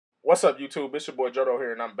What's up, YouTube? It's your boy Jodo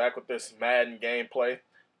here, and I'm back with this Madden gameplay.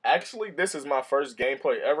 Actually, this is my first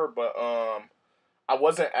gameplay ever, but I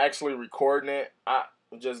wasn't actually recording it. I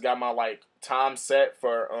just got my time set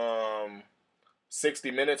for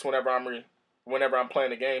 60 minutes whenever I'm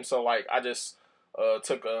playing the game. So I just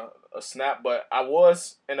took a snap, but I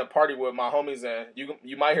was in a party with my homies, and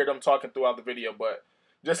you might hear them talking throughout the video, but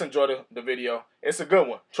just enjoy the video. It's a good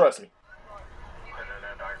one, trust me.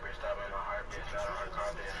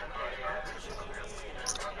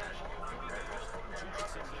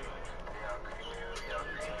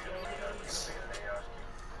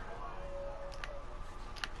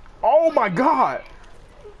 Oh my god!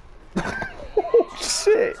 Oh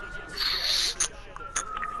shit!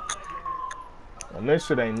 And this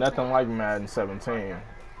shit ain't nothing like Madden 17.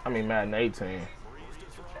 I mean Madden 18.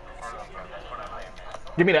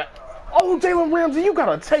 Give me that. Oh, Jalen Ramsey, you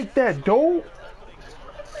gotta take that, dude. What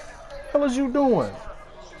the hell is you doing?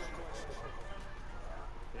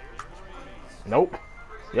 Nope.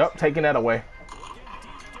 Yep, taking that away.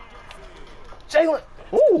 Jalen.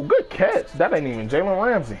 Ooh, good catch. That ain't even Jalen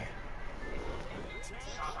Ramsey.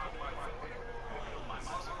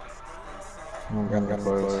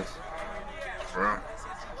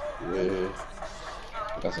 Yeah.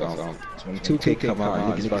 That's on. When 2K come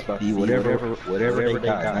out, niggas about to be whatever they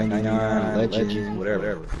got, 99, legends,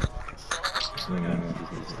 whatever.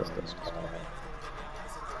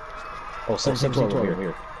 Oh, 712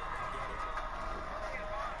 here.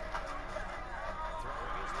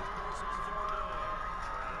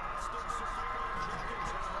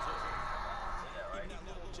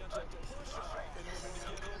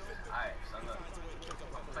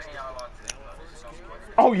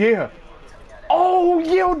 Oh yeah. Oh,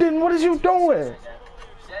 Yilden, what is you doing?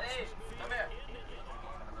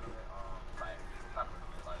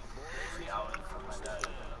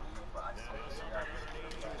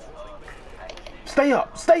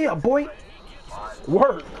 Stay up, boy.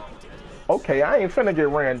 Work. Okay, I ain't finna get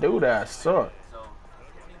ran, dude. That suck.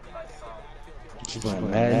 You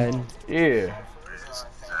playing Madden? Yeah.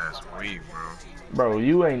 That's weak, bro. Bro,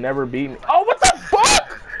 you ain't never beat me. Oh, what the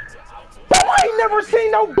fuck? I ain't never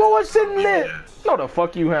seen no bullshit in it. No, the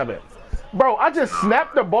fuck you haven't. Bro, I just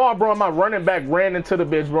snapped the ball, bro, and my running back ran into the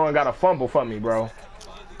bitch, bro, and got a fumble for me, bro.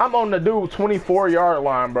 I'm on the dude 24-yard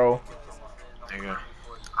line, bro. Nigga.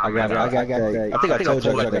 I think I told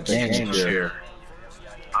you I got that game chair.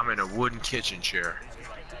 I'm in a wooden kitchen chair.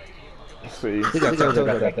 See. I think I told you I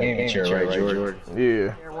got that game chair, right, George?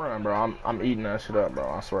 Yeah. Run, bro. I'm eating that shit up, bro,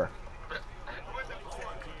 I swear.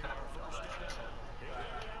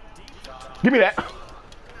 Give me that.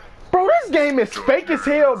 Bro, this game is fake as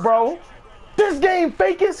hell, bro. This game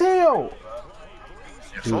fake as hell.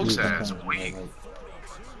 Yeah, folks ass weak.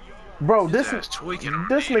 Bro, this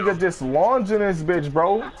nigga just launching this bitch,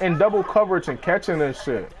 bro, in double coverage and catching this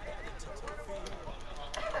shit.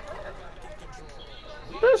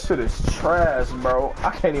 This shit is trash, bro. I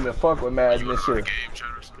can't even fuck with Madden this shit.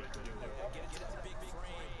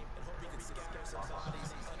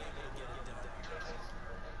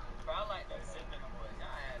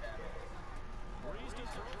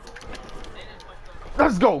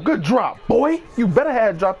 Let's go. Good drop, boy. You better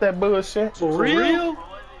have dropped that bullshit. For real?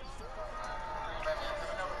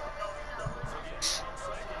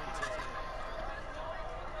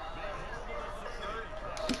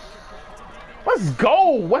 Let's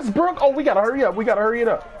go. Westbrook. Oh, we gotta hurry up. We gotta hurry it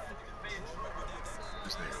up.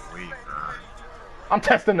 This nigga weak, man. I'm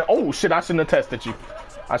testing it. Oh, shit. I shouldn't have tested you.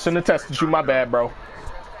 I shouldn't have tested you. My bad, bro.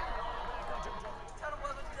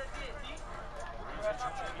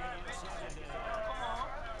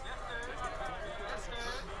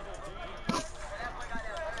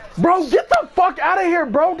 Bro, get the fuck out of here,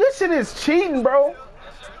 bro. This shit is cheating, bro.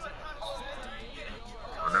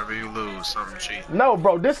 Whenever you lose, something cheating. No,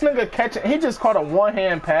 bro, this nigga catching. He just caught a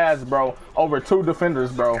one-hand pass, bro, over 2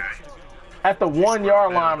 defenders, bro. Okay. At the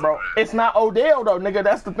 1-yard line, bro. It's not Odell, though, nigga.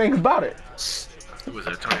 That's the thing about it. Was it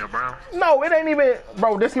Antonio Brown? No, it ain't even.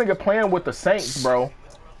 Bro, this nigga playing with the Saints, bro.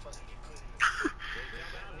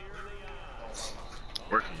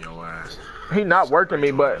 Working your ass. He not working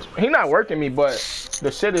me, but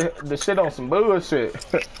the shit on some bullshit.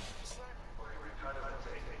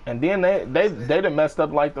 And then they done messed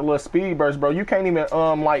up like the little speed burst, bro. You can't even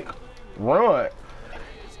run.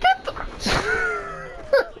 Get the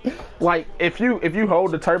like if you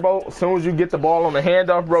hold the turbo, as soon as you get the ball on the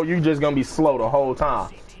handoff, bro, you just gonna be slow the whole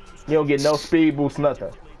time. You don't get no speed boost,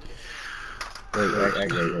 nothing.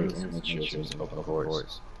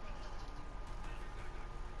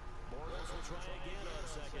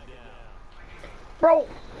 Bro,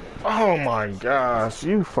 Oh my gosh,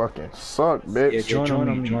 you fucking suck, bitch. Yeah, join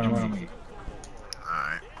on me. Alright.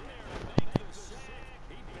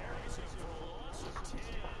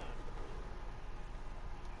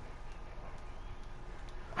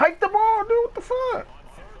 Hike the ball, dude. What the fuck?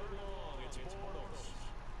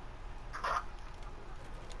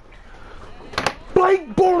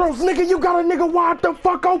 Blake Bortles, nigga, you got a nigga wide the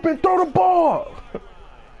fuck open. Throw the ball.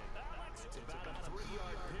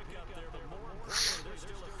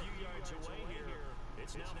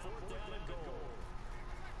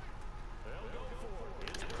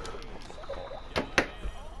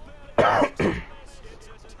 Hey,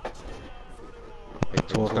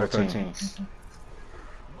 12-13.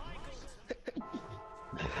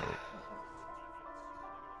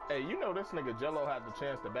 Hey, you know this nigga Jello had the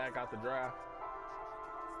chance to back out the drive.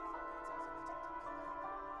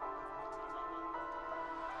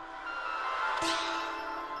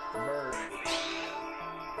 Bird.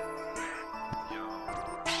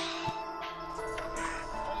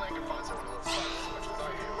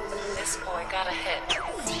 This boy got a hit.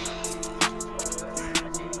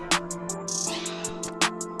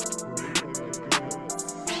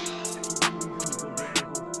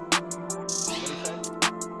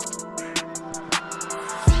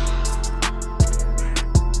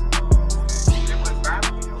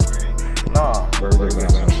 Nah, Bird, yeah.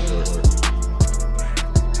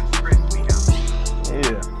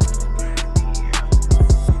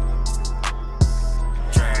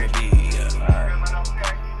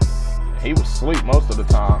 He was asleep most of the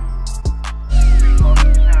time.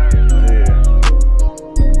 Yeah.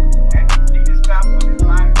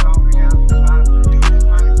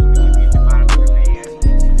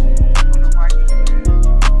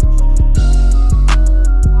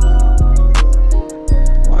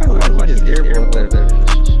 Why his airball better?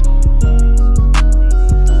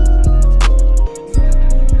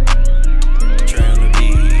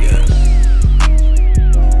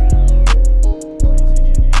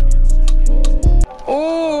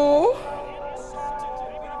 Ooh.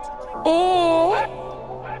 Ooh.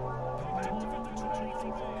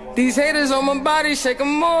 These haters on my body, shake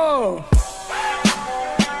them off.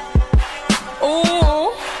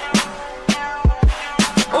 Ooh.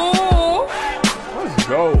 Ooh. Let's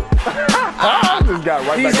go. I just got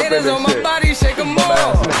right These back up in haters this on my shit. body, shake them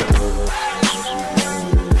off.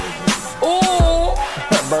 Ooh.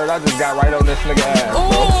 Bird, I just got right on this nigga ass.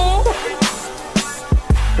 Ooh.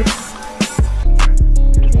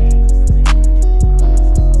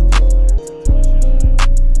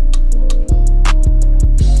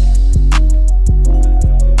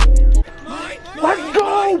 Let's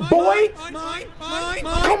go, boy!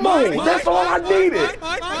 Come on, that's all I needed.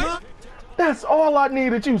 That's all I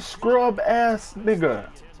needed, you scrub ass nigga.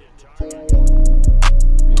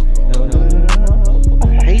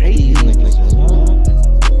 I hate these niggas.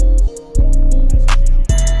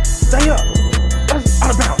 Stay up. That's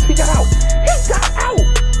out of bounds. He got out. He got out.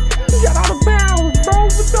 He got out of bounds, bro.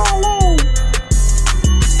 What's all on?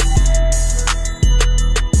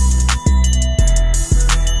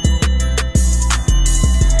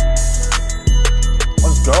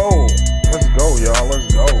 Let's go. Let's go, y'all.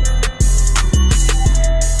 Let's go.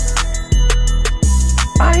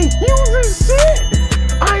 I ain't using shit.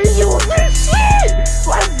 I ain't using shit.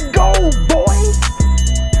 Let's go, boy.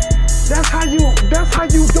 That's how you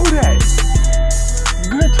do that.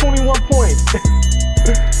 Good 21 points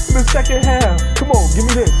in the second half. Come on, give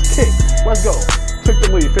me this. Kick. Let's go. Took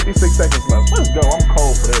the lead. 56 seconds left. Let's go. I'm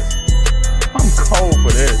cold for this. I'm cold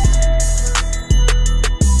for this.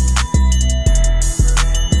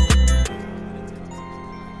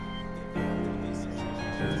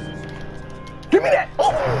 Give me that.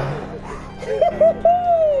 Oh.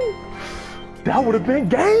 That would have been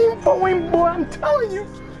game for him, boy. I'm telling you.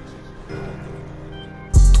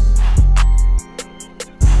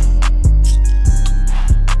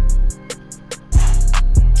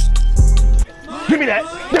 Give me that.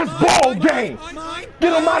 That's ball game.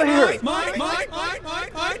 Get him out of here.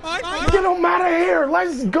 Get him out of here.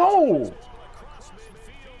 Let's go.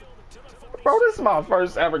 Bro, this is my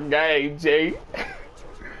first ever game, G.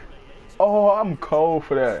 Oh, I'm cold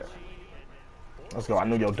for that. Let's go. I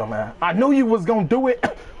knew your dumb ass. I knew you was gonna do it.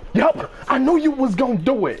 Yup. I knew you was gonna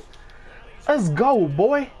do it. Let's go,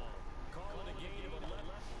 boy.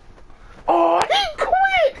 Oh, he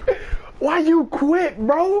quit. Why you quit,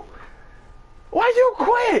 bro? Why you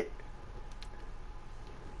quit?